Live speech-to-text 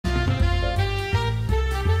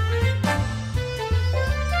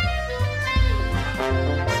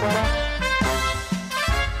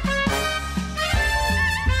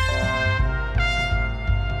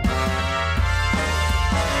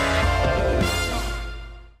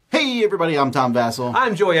Hey everybody, I'm Tom Vassell.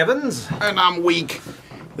 I'm Joey Evans. And I'm Weak.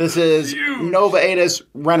 This is Nova Aetas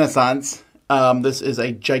Renaissance. This is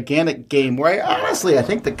a gigantic game where I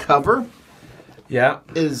think the cover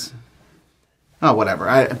is... Oh,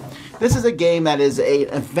 whatever. This is a game that is an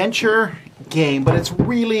adventure game, but it's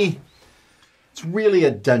really a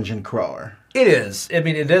dungeon crawler. It is. I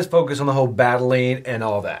mean, it does focus on the whole battling and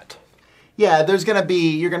all that. Yeah,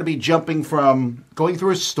 you're going to be jumping from going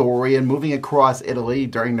through a story and moving across Italy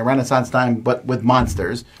during the Renaissance time, but with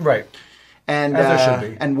monsters. Right. And as there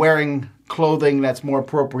should be. And wearing clothing that's more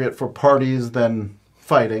appropriate for parties than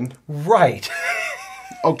fighting. Right.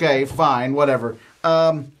 Okay, fine, whatever. So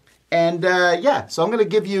I'm going to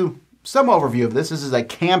give you some overview of this. This is a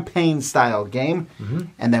campaign-style game,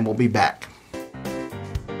 and then we'll be back.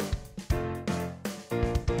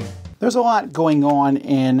 There's a lot going on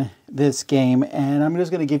in this game, and I'm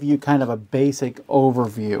just going to give you kind of a basic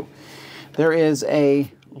overview. There is a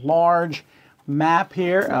large map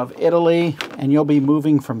here of Italy, and you'll be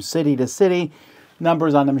moving from city to city.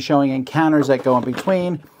 Numbers on them showing encounters that go in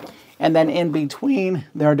between. And then in between,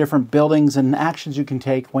 there are different buildings and actions you can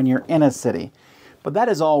take when you're in a city. But that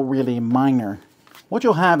is all really minor. What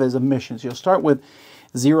you'll have is missions. You'll start with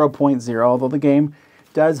 0.0, although the game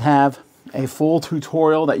does have a full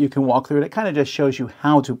tutorial that you can walk through. It kind of just shows you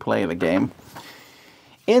how to play the game.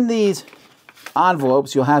 In these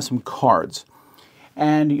envelopes, you'll have some cards.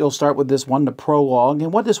 And you'll start with this one, the prologue.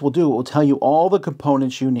 And what this will do, it will tell you all the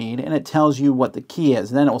components you need, and it tells you what the key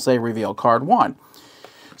is. And then it will say reveal card 1.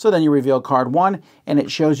 So then you reveal card 1, and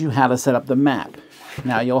it shows you how to set up the map.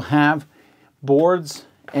 Now you'll have boards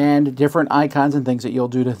and different icons and things that you'll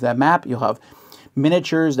do to that map. You'll have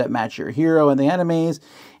miniatures that match your hero and the enemies.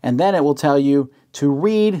 And then it will tell you to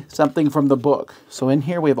read something from the book. So in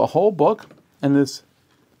here we have a whole book, and this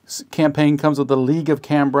campaign comes with the League of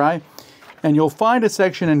Cambrai. And you'll find a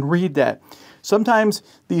section and read that. Sometimes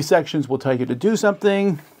these sections will tell you to do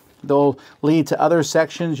something. They'll lead to other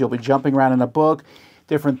sections. You'll be jumping around in a book.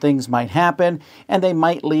 Different things might happen, and they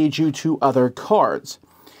might lead you to other cards.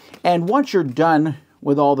 And once you're done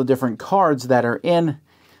with all the different cards that are in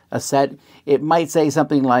a set, it might say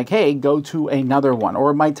something like, hey, go to another one.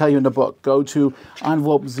 Or it might tell you in the book, go to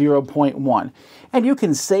envelope 0.1. And you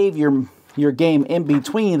can save your game in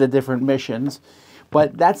between the different missions.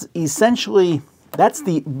 But that's essentially, that's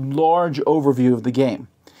the large overview of the game.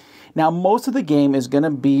 Now, most of the game is going to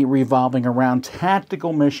be revolving around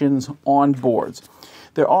tactical missions on boards.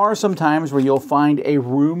 There are some times where you'll find a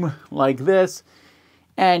room like this,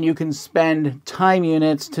 and you can spend time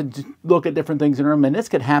units to look at different things in a room, and this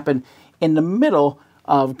could happen in the middle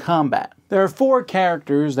of combat. There are 4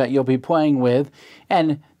 characters that you'll be playing with,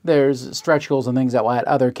 and there's stretch goals and things that will add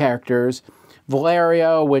other characters.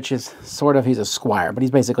 Valerio, which is he's a squire, but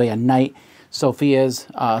he's basically a knight. Sophia's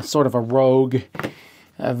sort of a rogue.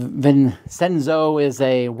 Vincenzo is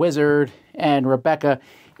a wizard, and Rebecca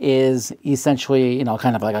is essentially,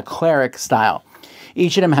 kind of like a cleric style.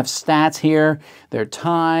 Each of them have stats here, their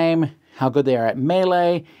time, how good they are at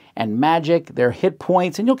melee and magic, their hit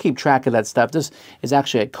points, and you'll keep track of that stuff. This is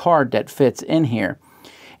actually a card that fits in here.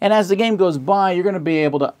 And as the game goes by, you're going to be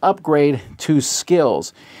able to upgrade to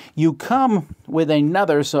skills. You come with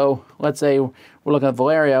another, so let's say we're looking at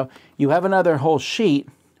Valerio, you have another whole sheet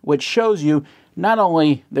which shows you not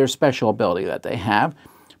only their special ability that they have,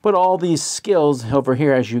 but all these skills over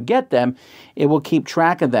here. As you get them, it will keep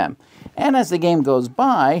track of them. And as the game goes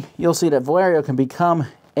by, you'll see that Valerio can become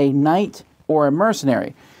a knight or a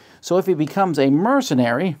mercenary. So if he becomes a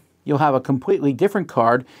mercenary, you'll have a completely different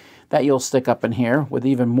card that you'll stick up in here with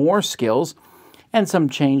even more skills and some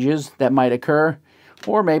changes that might occur.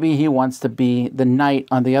 Or maybe he wants to be the knight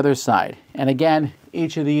on the other side. And again,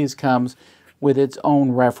 each of these comes with its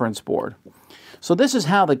own reference board. So this is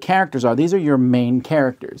how the characters are. These are your main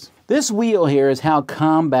characters. This wheel here is how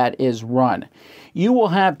combat is run. You will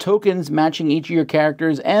have tokens matching each of your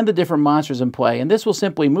characters and the different monsters in play, and this will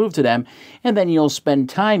simply move to them, and then you'll spend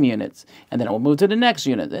time units, and then it will move to the next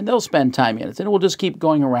unit, and they'll spend time units, and it will just keep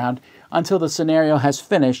going around until the scenario has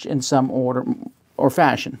finished in some order or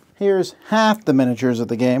fashion. Here's half the miniatures of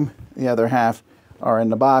the game. The other half are in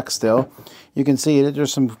the box still. You can see that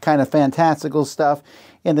there's some kind of fantastical stuff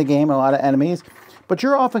in the game, a lot of enemies, but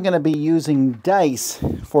you're often going to be using dice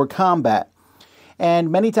for combat.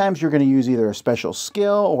 And many times you're going to use either a special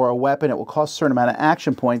skill or a weapon. It will cost a certain amount of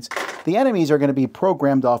action points. The enemies are going to be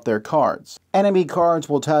programmed off their cards. Enemy cards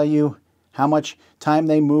will tell you how much time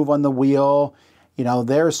they move on the wheel,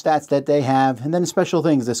 their stats that they have, and then special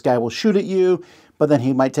things. This guy will shoot at you, but then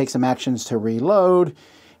he might take some actions to reload,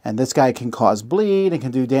 and this guy can cause bleed and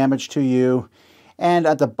can do damage to you. And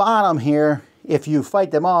at the bottom here, if you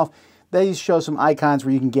fight them off, They show some icons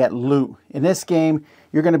where you can get loot. In this game,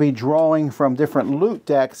 you're going to be drawing from different loot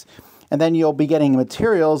decks, and then you'll be getting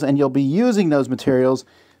materials, and you'll be using those materials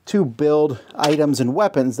to build items and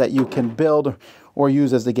weapons that you can build or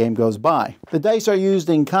use as the game goes by. The dice are used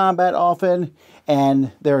in combat often,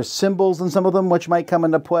 and there are symbols in some of them which might come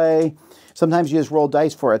into play. Sometimes you just roll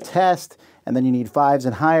dice for a test, and then you need 5s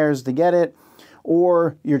and higher to get it.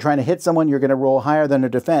 Or you're trying to hit someone, you're going to roll higher than their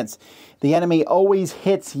defense. The enemy always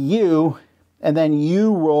hits you, and then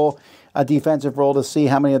you roll a defensive roll to see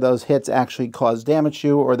how many of those hits actually cause damage to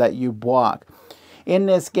you or that you block. In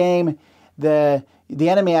this game, the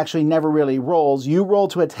enemy actually never really rolls. You roll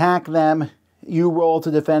to attack them, you roll to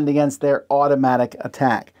defend against their automatic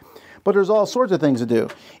attack. But there's all sorts of things to do.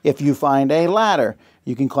 If you find a ladder,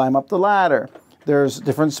 you can climb up the ladder. There's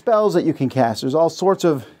different spells that you can cast. There's all sorts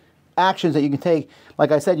of actions that you can take.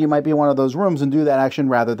 Like I said, you might be in one of those rooms and do that action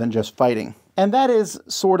rather than just fighting. And that is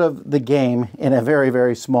sort of the game in a very,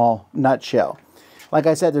 very small nutshell. Like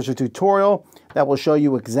I said, there's a tutorial that will show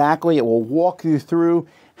you exactly, it will walk you through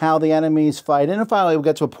how the enemies fight. And finally, we'll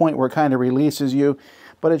get to a point where it kind of releases you,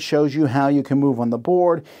 but it shows you how you can move on the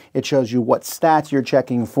board. It shows you what stats you're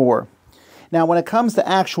checking for. Now, when it comes to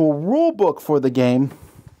actual rule book for the game,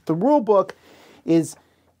 the rule book is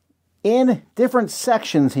in different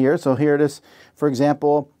sections here. So here it is, for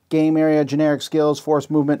example, game area, generic skills, force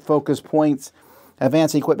movement, focus points,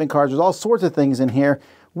 advanced equipment cards. There's all sorts of things in here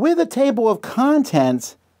with a table of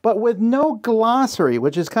contents, but with no glossary,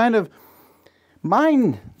 which is kind of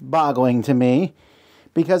mind-boggling to me,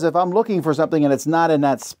 because if I'm looking for something and it's not in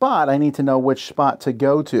that spot, I need to know which spot to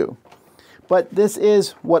go to. But this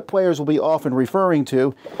is what players will be often referring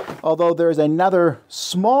to, although there's another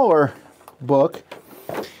smaller book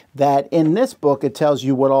that in this book it tells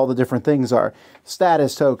you what all the different things are.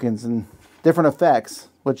 Status tokens and different effects,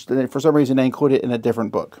 which for some reason they include it in a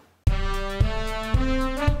different book.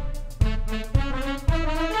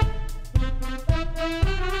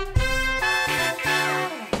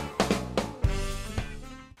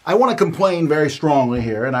 I want to complain very strongly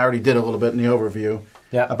here, and I already did a little bit in the overview,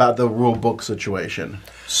 about the rule book situation.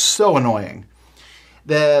 So annoying.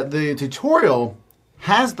 The tutorial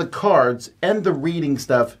has the cards and the reading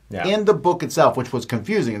stuff in the book itself, which was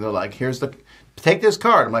confusing. They're like, take this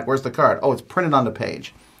card. I'm like, where's the card? Oh, it's printed on the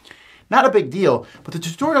page. Not a big deal, but the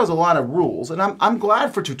tutorial has a lot of rules, and I'm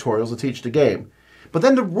glad for tutorials to teach the game. But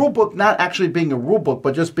then the rule book not actually being a rule book,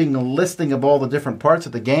 but just being a listing of all the different parts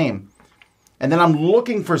of the game. And then I'm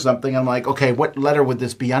looking for something, I'm like, okay, what letter would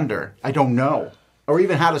this be under? I don't know. Or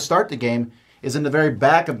even how to start the game is in the very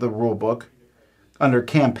back of the rule book under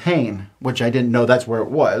campaign, which I didn't know that's where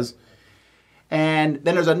it was. And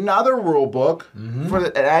then there's another rule book for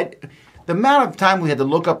the amount of time we had to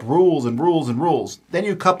look up rules and rules and rules. Then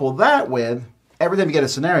you couple that with every time you get a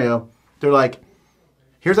scenario, they're like,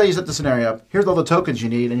 here's how you set the scenario up. Here's all the tokens you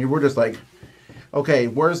need. And you were just like, okay,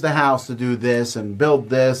 where's the house to do this and build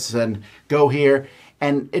this and go here?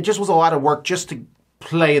 And it just was a lot of work just to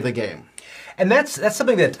play the game. And that's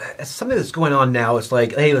something that's going on now. It's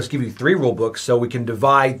like, hey, let's give you 3 rule books so we can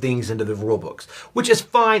divide things into the rule books, which is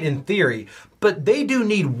fine in theory, but they do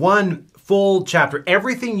need one full chapter.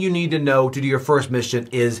 Everything you need to know to do your first mission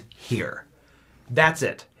is here. That's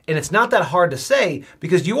it. And it's not that hard to say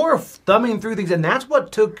because you are thumbing through things, and that's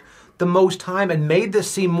what took the most time and made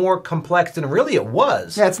this seem more complex than really it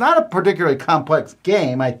was. Yeah, it's not a particularly complex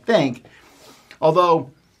game, I think,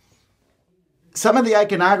 although some of the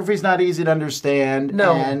iconography is not easy to understand.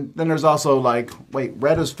 No. And then there's also like, wait,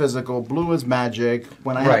 red is physical, blue is magic.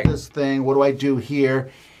 When I have this thing, what do I do here?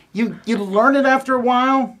 You learn it after a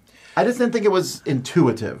while. I just didn't think it was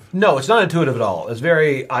intuitive. No, it's not intuitive at all. It's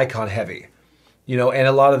very icon heavy. You know, and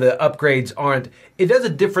a lot of the upgrades aren't. It does a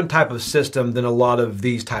different type of system than a lot of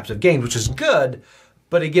these types of games, which is good.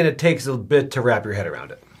 But again, it takes a bit to wrap your head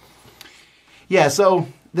around it. Yeah, so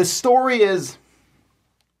the story is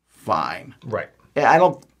fine. Right.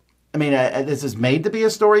 This is made to be a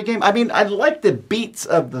story game. I mean, I like the beats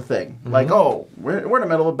of the thing. Like, oh, we're in the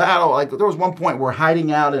middle of a battle. Like, there was one point we're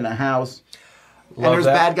hiding out in a house. And there's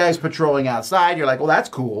bad guys patrolling outside. You're like, well, that's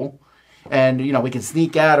cool. And, you know, we can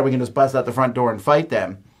sneak out or we can just bust out the front door and fight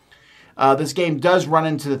them. This game does run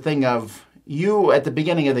into the thing of you, at the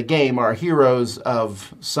beginning of the game, are heroes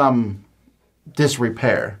of some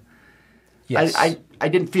disrepair. Yes. I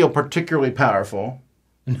didn't feel particularly powerful.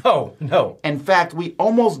 No. In fact, we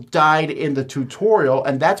almost died in the tutorial,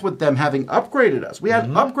 and that's with them having upgraded us. We had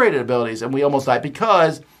upgraded abilities, and we almost died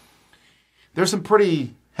because there's some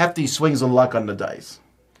pretty hefty swings of luck on the dice.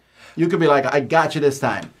 You could be like, I got you this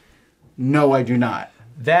time. No, I do not.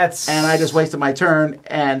 And I just wasted my turn,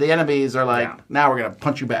 and the enemies are like, now we're going to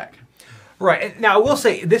punch you back. Right. Now, I will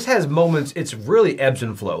say, this has moments, it's really ebbs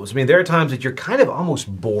and flows. I mean, there are times that you're kind of almost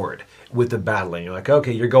bored with the battling. You're like,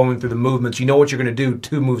 okay, you're going through the movements, you know what you're going to do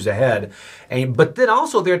 2 moves ahead. But then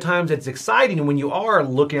also there are times it's exciting when you are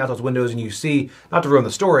looking out those windows and you see, not to ruin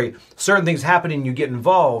the story, certain things happening and you get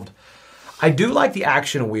involved. I do like the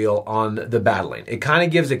action wheel on the battling. It kind of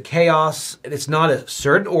gives it chaos. It's not a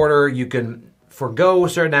certain order. You can forego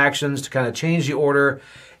certain actions to kind of change the order.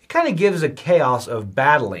 It kind of gives a chaos of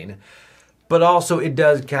battling. But also, it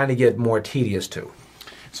does kind of get more tedious, too.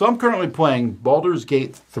 So I'm currently playing Baldur's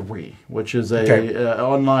Gate 3, which is a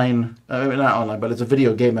online, not online, but it's a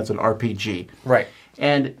video game that's an RPG. Right.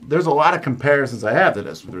 And there's a lot of comparisons I have to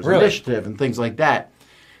this. There's initiative and things like that.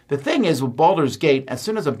 The thing is, with Baldur's Gate, as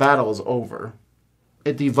soon as a battle is over,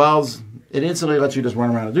 it devolves, it instantly lets you just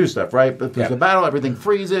run around and do stuff, right? But if there's a battle, everything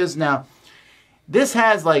freezes. Now, this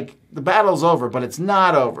has, like, the battle's over, but it's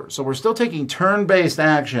not over. So we're still taking turn-based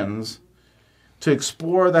actions to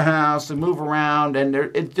explore the house and move around, and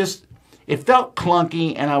it felt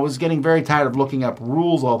clunky, and I was getting very tired of looking up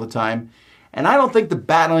rules all the time. And I don't think the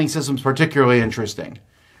battling system's particularly interesting.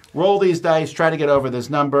 Roll these dice, try to get over this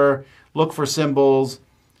number, look for symbols.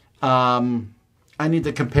 I need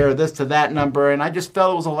to compare this to that number, and I just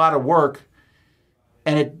felt it was a lot of work,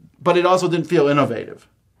 but it also didn't feel innovative.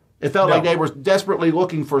 It felt like they were desperately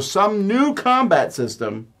looking for some new combat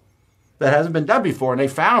system that hasn't been done before, and they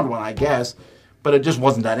found one, I guess. But it just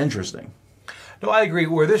wasn't that interesting. No, I agree.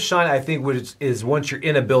 Where this shine, I think, is once you're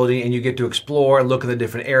in a building and you get to explore and look at the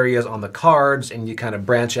different areas on the cards and you kind of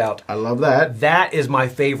branch out. I love that. That is my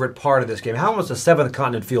favorite part of this game. How almost a Seventh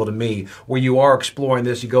Continent feel to me, where you are exploring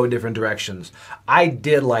this, you go in different directions. I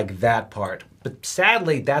did like that part. But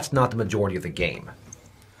sadly, that's not the majority of the game.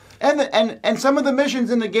 And some of the missions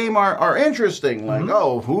in the game are interesting. Like,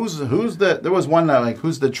 who's the... There was one, like,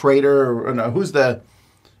 who's the traitor? Or no, who's the...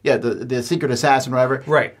 Yeah, the secret assassin or whatever.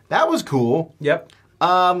 Right. That was cool. Yep.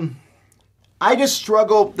 I just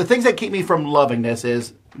struggle. The things that keep me from loving this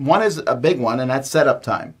is, one is a big one, and that's setup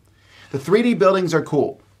time. The 3D buildings are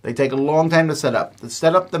cool. They take a long time to set up. To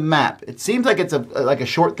set up the map, it seems like it's a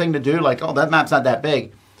short thing to do. Like, oh, that map's not that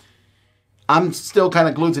big. I'm still kind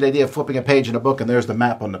of glued to the idea of flipping a page in a book, and there's the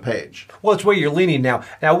map on the page. Well, it's where you're leaning now.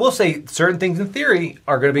 Now, I will say certain things in theory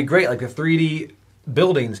are going to be great, like the 3D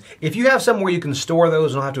buildings. If you have somewhere you can store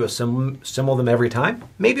those and don't have to assemble them every time,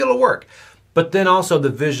 maybe it'll work. But then also the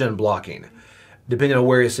vision blocking, depending on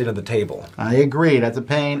where you sit at the table. I agree. That's a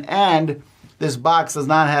pain. And this box does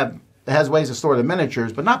not have... It has ways to store the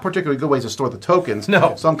miniatures, but not particularly good ways to store the tokens.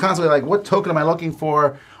 No. So I'm constantly like, what token am I looking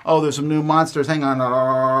for? Oh, there's some new monsters. Hang on.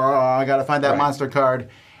 I got to find that monster card.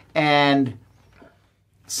 And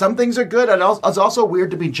some things are good. And it's also weird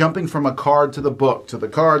to be jumping from a card to the book, to the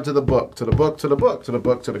card to the book, to the book to the book, to the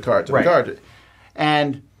book to the card, to the card.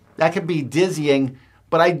 And that can be dizzying.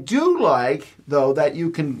 But I do like, though, that you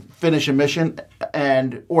can finish a mission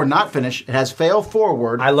or not finish. It has fail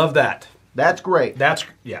forward. I love that. That's great.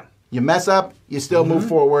 Yeah. You mess up, you still move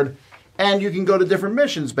forward, and you can go to different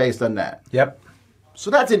missions based on that. Yep. So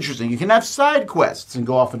that's interesting. You can have side quests and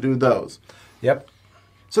go off and do those. Yep.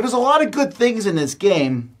 So there's a lot of good things in this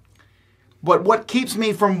game, but what keeps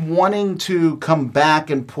me from wanting to come back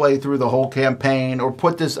and play through the whole campaign or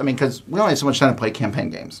put this, because we only have so much time to play campaign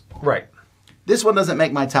games. Right. This one doesn't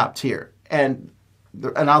make my top tier. And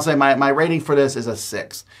I'll say my rating for this is a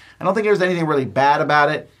 6. I don't think there's anything really bad about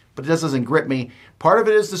it, but it just doesn't grip me. Part of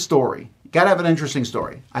it is the story. You got to have an interesting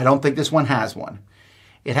story. I don't think this one has one.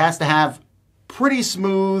 It has to have pretty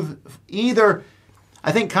smooth,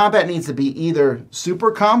 I think combat needs to be either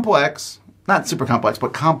super complex, not super complex,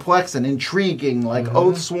 but complex and intriguing, like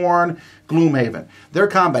Oathsworn, Gloomhaven. Their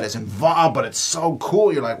combat is involved, but it's so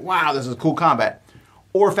cool. You're like, wow, this is cool combat.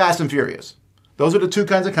 Or Fast and Furious. Those are the two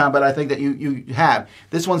kinds of combat I think that you have.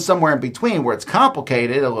 This one's somewhere in between where it's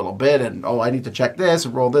complicated a little bit and, I need to check this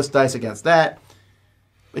and roll this dice against that.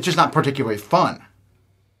 It's just not particularly fun.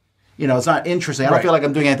 It's not interesting. I don't feel like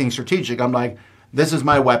I'm doing anything strategic. I'm like, this is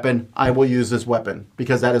my weapon. I will use this weapon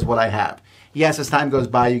because that is what I have. Yes, as time goes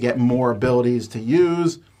by, you get more abilities to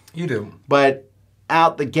use. You do. But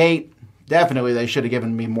out the gate, definitely they should have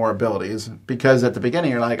given me more abilities because at the beginning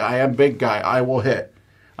you're like, I am big guy. I will hit.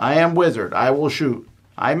 I am wizard. I will shoot.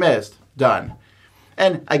 I missed. Done.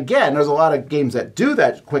 And again, there's a lot of games that do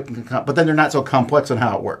that quick, but then they're not so complex on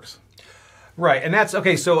how it works. Right, and that's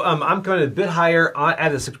okay. So I'm going a bit higher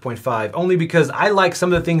at a 6.5, only because I like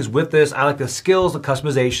some of the things with this. I like the skills, the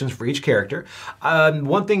customizations for each character.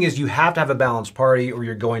 One thing is you have to have a balanced party, or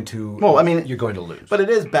you're going to you're going to lose. But it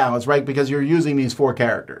is balanced, right? Because you're using these 4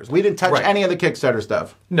 characters. We didn't touch any of the Kickstarter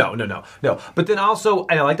stuff. No. But then also,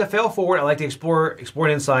 and I like to fail forward. I like to explore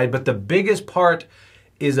inside. But the biggest part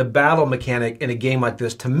is a battle mechanic in a game like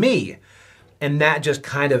this to me, and that just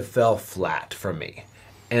kind of fell flat for me.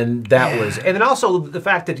 And that was, and then also the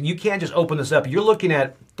fact that you can't just open this up. You're looking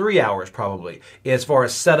at 3 hours probably as far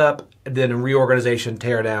as setup, then reorganization,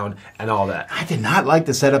 tear down, and all that. I did not like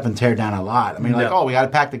the setup and tear down a lot. I mean, we got to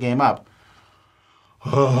pack the game up.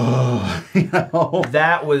 That's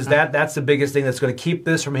the biggest thing that's going to keep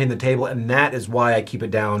this from hitting the table, and that is why I keep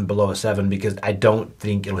it down below a 7, because I don't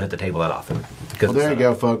think it'll hit the table that often. Well, there you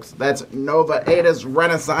go, folks. That's Nova Aetas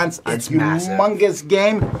Renaissance. It's a humongous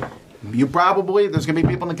game. You probably, there's going to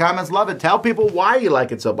be people in the comments love it. Tell people why you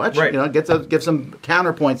like it so much. Right. Give some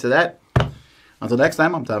counterpoints to that. Until next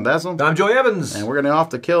time, I'm Tom Basil. I'm Joey Evans. And we're going to off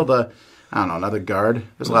to kill another guard.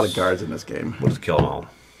 There's a lot of guards in this game. We'll just kill them all.